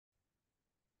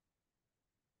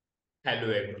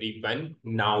Hello everyone.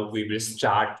 Now we will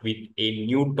start with a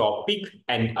new topic,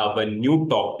 and our new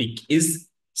topic is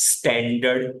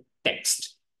standard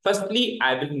text. Firstly,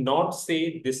 I will not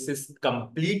say this is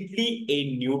completely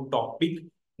a new topic.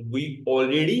 We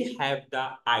already have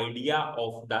the idea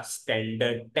of the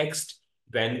standard text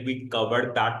when we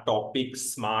covered that topic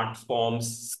smart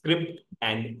forms, script,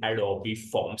 and Adobe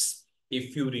forms.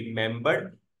 If you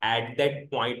remember, at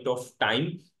that point of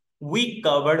time, we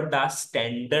covered the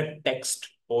standard text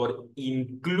or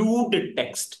include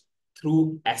text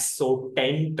through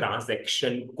SO10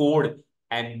 transaction code,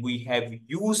 and we have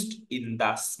used in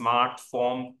the smart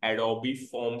form, Adobe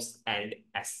Forms, and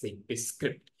SAP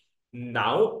script.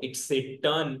 Now it's a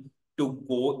turn to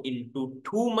go into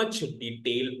too much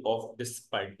detail of this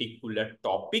particular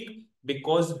topic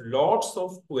because lots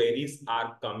of queries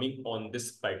are coming on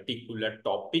this particular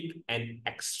topic, and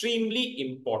extremely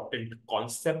important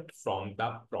concept from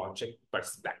the project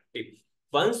perspective.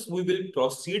 Once we will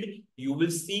proceed, you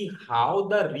will see how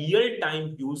the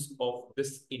real-time use of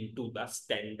this into the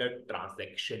standard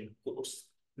transaction codes.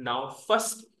 Now,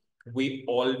 first, we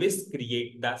always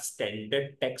create the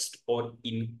standard text or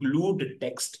include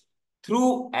text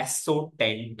through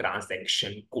SO10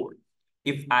 transaction code.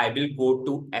 If I will go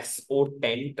to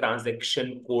SO10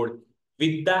 transaction code,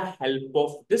 with the help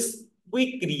of this,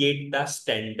 we create the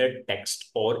standard text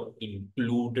or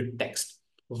include text.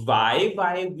 Why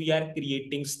we are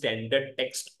creating standard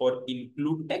text or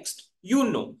include text? You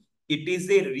know, it is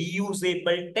a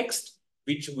reusable text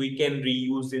which we can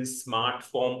reuse in smart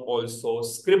form also,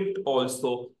 script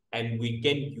also, and we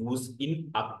can use in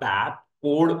ABAP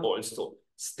code also.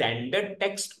 Standard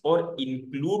text or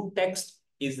include text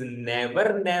is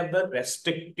never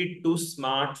restricted to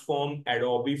smart form,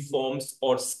 Adobe Forms,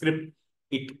 or script.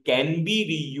 It can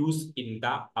be reused in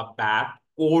the ABAP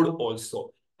code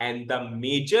also. And the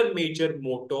major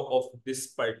motto of this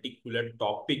particular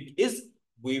topic is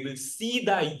we will see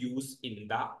the use in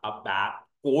the ABAP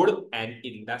code and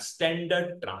in the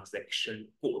standard transaction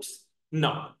codes.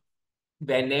 Now,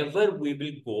 whenever we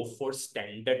will go for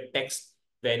standard text,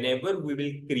 whenever we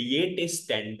will create a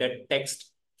standard text,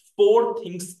 four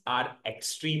things are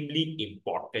extremely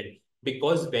important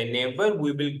because whenever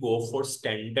we will go for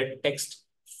standard text,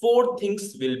 four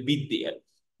things will be there.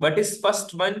 What is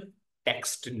first one?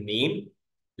 Text name,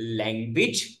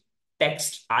 language,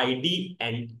 text ID,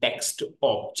 and text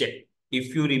object.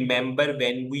 If you remember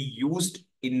when we used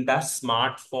in the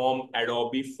smart form,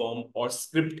 Adobe form, or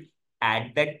script,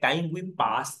 at that time we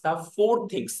passed the four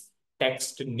things: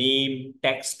 text name,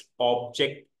 text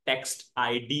object, text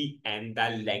ID, and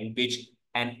the language.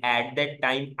 And at that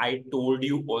time, I told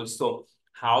you also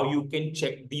how you can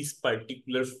check these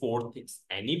particular four things.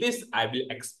 Anyways, I will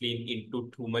explain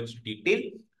into too much detail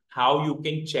how you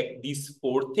can check these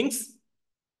four things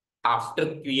after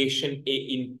creation a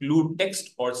include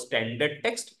text or standard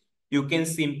text. You can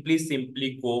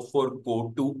simply go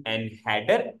to and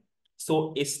header.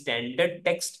 So a standard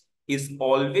text is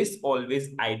always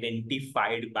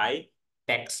identified by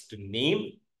text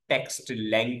name, text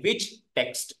language,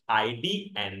 text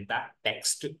ID, and the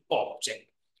text object.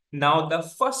 Now, the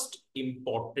first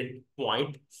important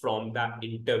point from the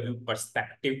interview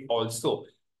perspective also,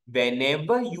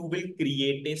 whenever you will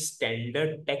create a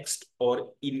standard text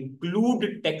or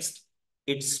include text,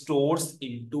 it stores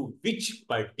into which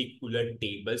particular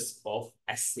tables of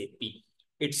SAP?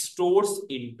 It stores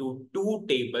into two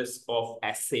tables of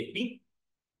SAP.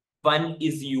 One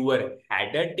is your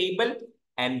header table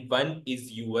and one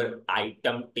is your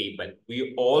item table.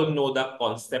 We all know the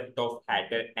concept of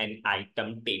header and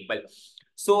item table.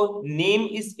 So name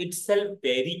is itself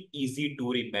very easy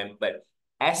to remember.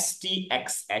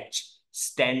 STXH,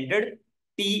 standard.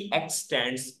 TX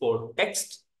stands for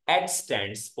text, H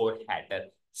stands for header.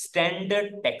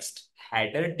 Standard text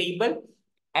header table.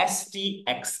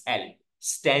 STXL,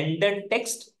 standard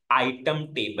text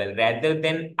item table. Rather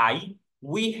than I,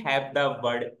 we have the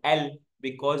word L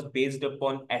because based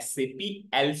upon SAP,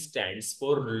 L stands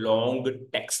for long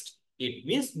text. It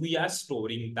means we are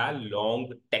storing the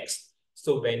long text.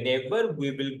 So whenever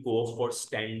we will go for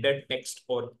standard text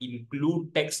or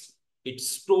include text, it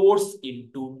stores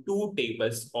into two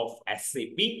tables of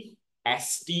SAP,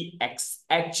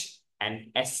 STXH and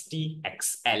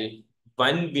STXL.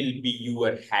 One will be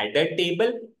your header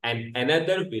table and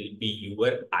another will be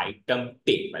your item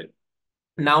table.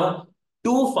 Now,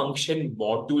 two function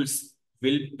modules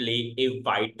will play a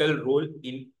vital role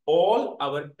in all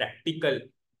our practical.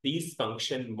 These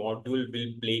function module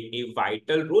will play a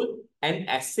vital role, and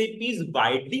SAP is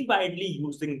widely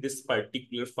using this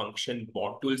particular function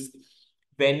modules.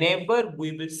 Whenever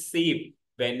we will save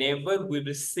whenever we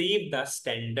will save the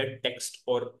standard text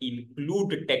or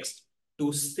include text,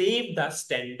 to save the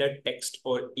standard text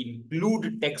or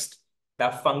include text, the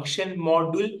function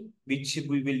module which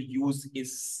we will use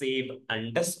is save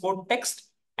underscore text.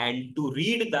 And to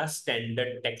read the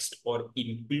standard text or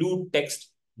include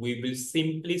text, we will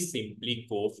simply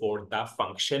go for the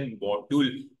function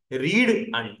module read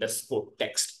underscore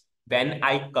text. When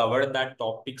I cover the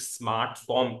topic smart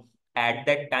form, at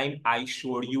that time, I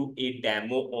showed you a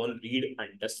demo on read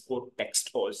underscore text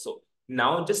also.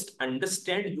 Now just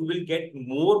understand, you will get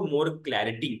more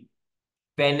clarity.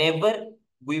 Whenever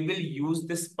we will use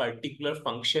this particular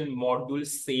function module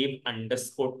save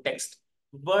underscore text,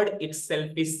 word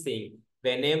itself is saying,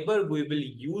 whenever we will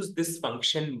use this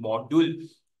function module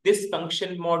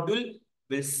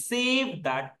will save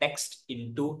that text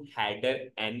into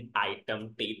header and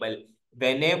item table.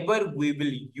 Whenever we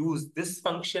will use this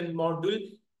function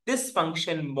module will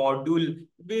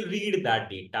read the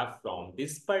data from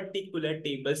this particular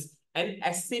tables, and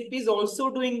SAP is also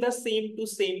doing the same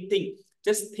thing.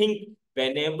 Just think,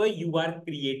 whenever you are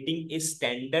creating a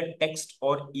standard text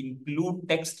or include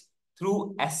text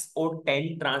through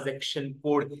SO10 transaction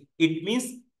code, it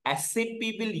means SAP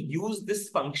will use this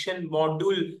function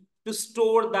module to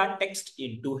store that text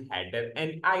into header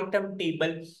and item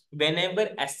table. Whenever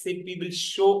SAP will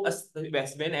show us,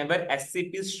 whenever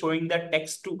SAP is showing the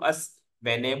text to us,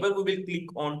 whenever we will click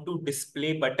on to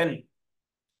display button,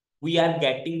 we are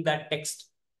getting the text.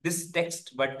 This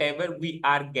text, whatever we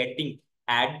are getting,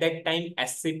 at that time,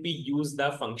 SAP use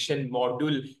the function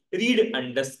module read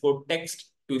underscore text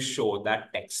to show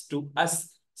that text to us.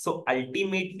 So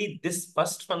ultimately, this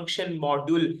first function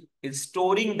module is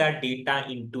storing the data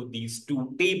into these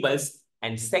two tables,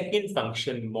 and second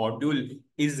function module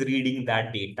is reading the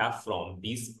data from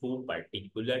these two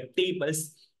particular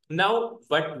tables. Now,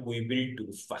 what we will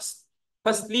do first?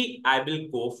 Firstly, I will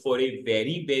go for a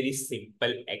very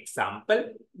simple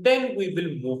example. Then we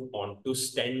will move on to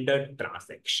standard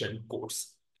transaction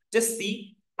codes. Just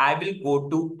see, I will go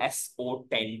to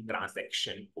SO10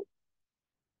 transaction code.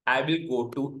 I will go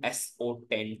to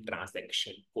SO10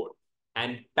 transaction code.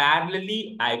 And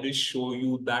parallelly, I will show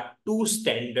you the two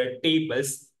standard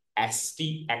tables,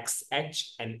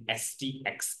 STXH and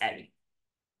STXL.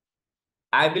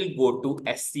 I will go to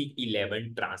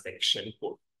SC11 transaction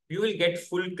code. You will get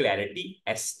full clarity,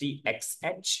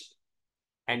 STXH,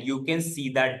 and you can see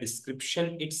that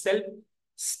description itself,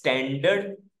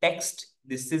 standard text.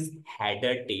 This is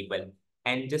header table.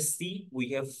 And just see,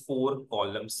 we have 4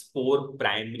 columns, 4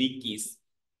 primary keys,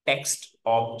 text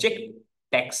object,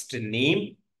 text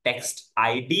name, text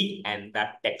ID, and the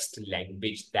text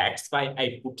language. That's why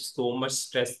I put so much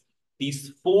stress.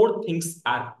 These 4 things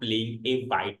are playing a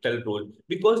vital role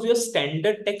because your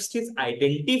standard text is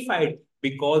identified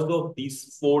because of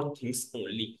these 4 things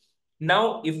only.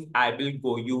 Now, if I will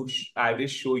I will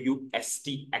show you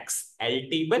STXL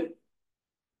table,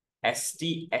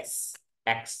 STXL.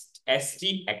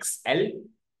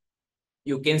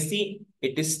 You can see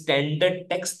it is standard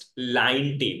text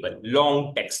line table,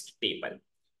 long text table.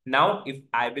 Now, if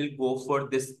I will go for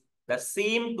this, the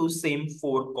same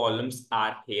 4 columns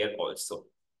are here also.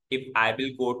 If I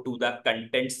will go to the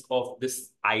contents of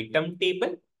this item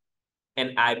table,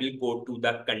 and I will go to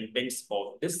the contents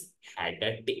of this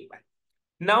header table.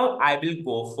 Now I will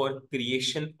go for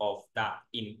creation of the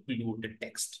include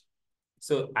text.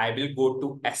 So I will go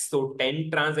to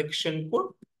SO10 transaction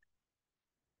code.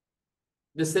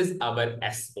 This is our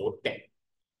SO10.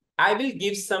 I will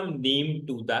give some name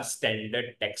to the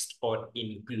standard text or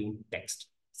include text.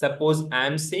 Suppose I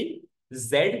am saying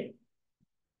Z,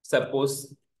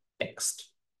 suppose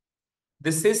text.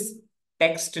 This is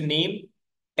text name,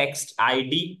 text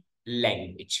ID,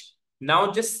 language.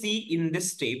 Now just see in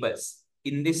this tables.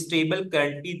 In this table,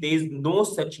 currently there is no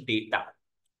such data,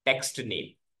 text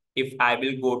name. If I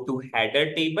will go to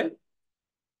header table,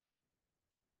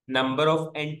 number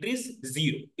of entries,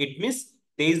 0. It means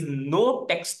there is no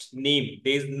text name.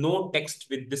 There is no text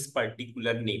with this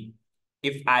particular name.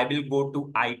 If I will go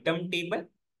to item table,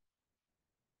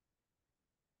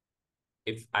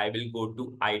 if I will go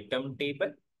to item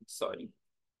table, sorry,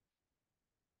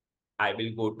 I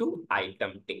will go to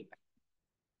item table.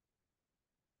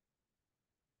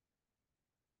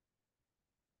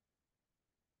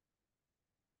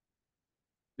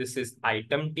 This is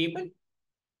item table.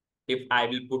 If I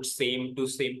will put same to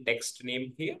same text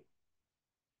name here,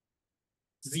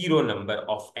 0 number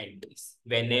of entries.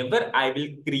 Whenever I will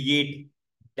create,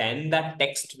 then the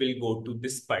text will go to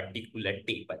this particular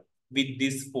table with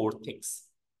these 4 things.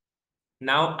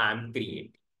 Now I'm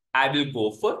creating. I will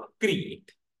go for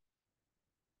create.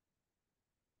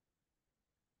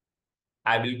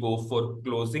 I will go for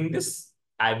closing this.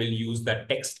 I will use the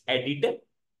text editor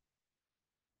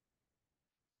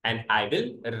and I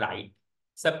will write.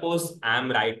 Suppose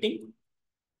I'm writing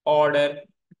order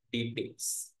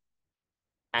details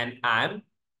and I'm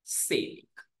saving.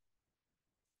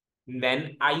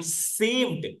 When I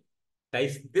saved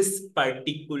this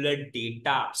particular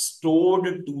data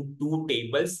stored to two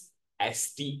tables,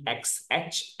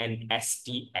 STXH and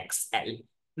STXL.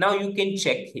 Now you can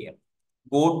check here.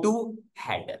 Go to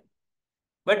header.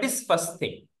 What is first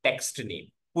thing? Text name.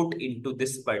 Put into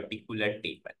this particular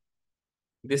table.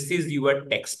 This is your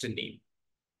text name.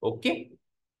 Okay.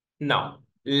 Now,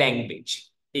 language,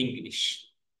 English.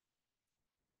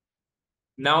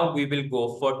 Now we will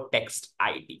go for text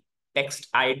ID. Text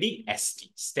ID,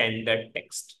 ST, standard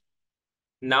text.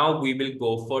 Now we will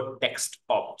go for text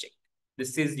object.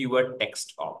 This is your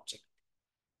text object.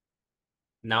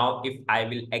 Now, if I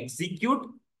will execute,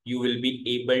 you will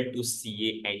be able to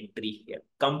see an entry here.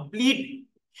 Complete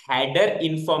header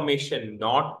information,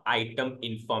 not item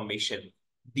information.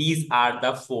 These are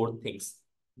the four things.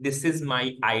 This is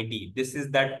my ID. This is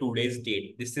the today's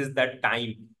date. This is the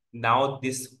time. Now,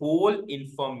 this whole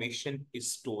information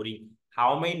is storing.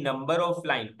 How many number of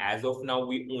line? As of now,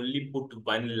 we only put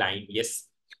one line. Yes.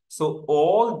 So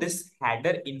all this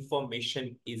header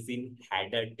information is in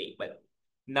header table.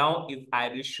 Now, if I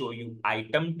will show you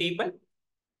item table,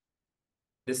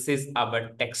 this is our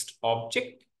text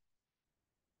object.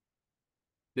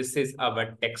 This is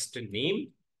our text name.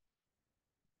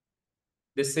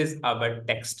 This is our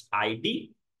text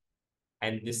ID.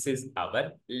 And this is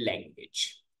our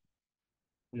language.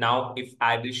 Now, if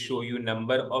I will show you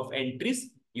number of entries,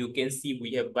 you can see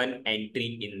we have one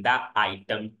entry in the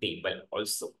item table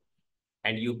also.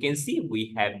 And you can see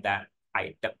we have the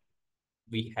item.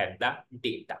 We have the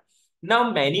data.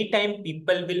 Now, many times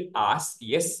people will ask,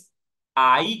 yes,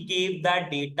 I gave the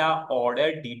data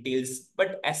order details,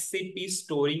 but SAP is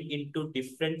storing into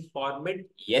different format.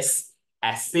 Yes,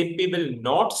 SAP will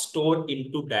not store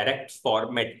into direct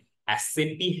format.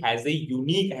 SAP has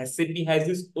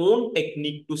its own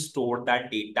technique to store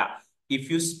that data. If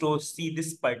you see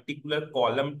this particular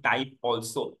column type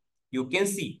also, you can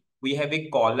see we have a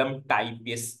column type,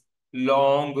 yes,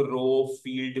 long row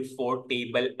field for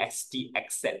table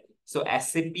STXL. So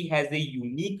SAP has a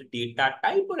unique data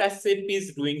type, or SAP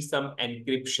is doing some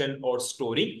encryption or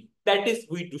storing. That is,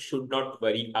 we should not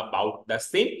worry about the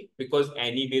same, because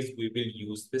anyways, we will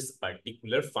use this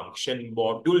particular function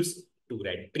modules to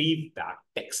retrieve that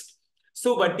text.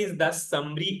 So what is the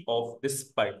summary of this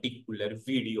particular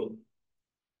video?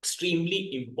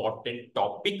 Extremely important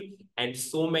topic, and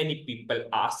so many people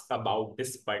ask about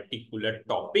this particular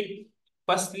topic.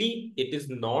 Firstly, it is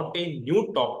not a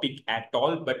new topic at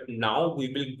all, but now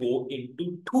we will go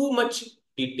into too much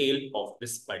detail of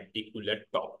this particular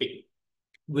topic.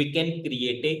 We can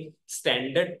create a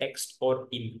standard text or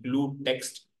include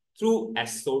text through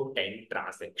SO10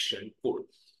 transaction code.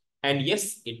 And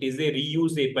yes, it is a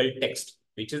reusable text,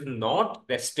 which is not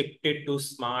restricted to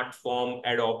smart form,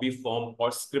 Adobe form,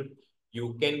 or script.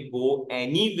 You can go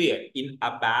anywhere. In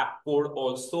ABAP code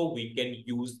also, we can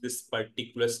use this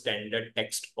particular standard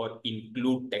text or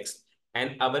include text.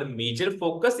 And our major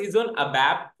focus is on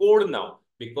ABAP code now,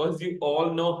 because you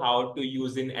all know how to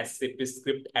use in SAP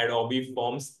script, Adobe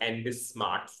forms, and this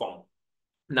smart form.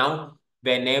 Now,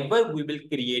 whenever we will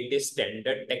create a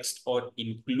standard text or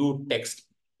include text,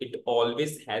 it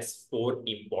always has four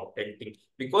important things,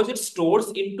 because it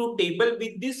stores into table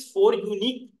with these four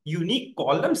unique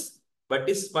columns. What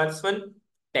is first one?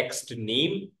 Text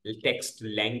name, text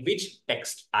language,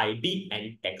 text ID,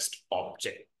 and text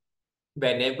object.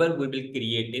 Whenever we will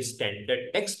create a standard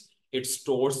text, it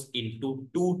stores into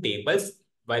two tables.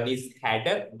 One is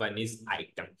header, one is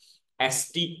item.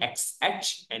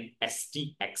 STXH and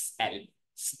STXL.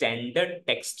 Standard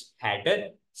text header.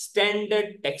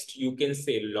 Standard text, you can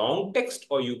say long text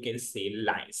or you can say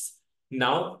lines.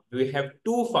 Now we have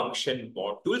two function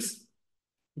modules.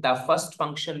 The first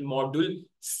function module,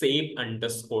 save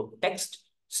underscore text,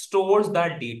 stores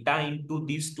the data into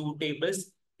these two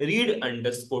tables. Read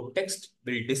underscore text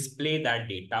will display the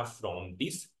data from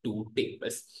these two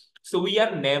tables. So we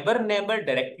are never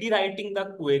directly writing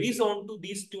the queries onto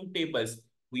these two tables.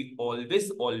 We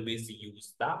always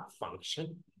use the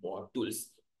function modules.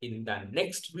 In the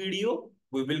next video,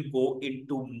 we will go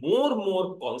into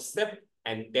more concept,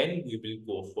 and then we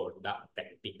will go for the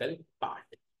practical part.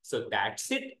 So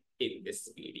that's it in this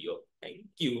video. Thank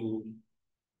you.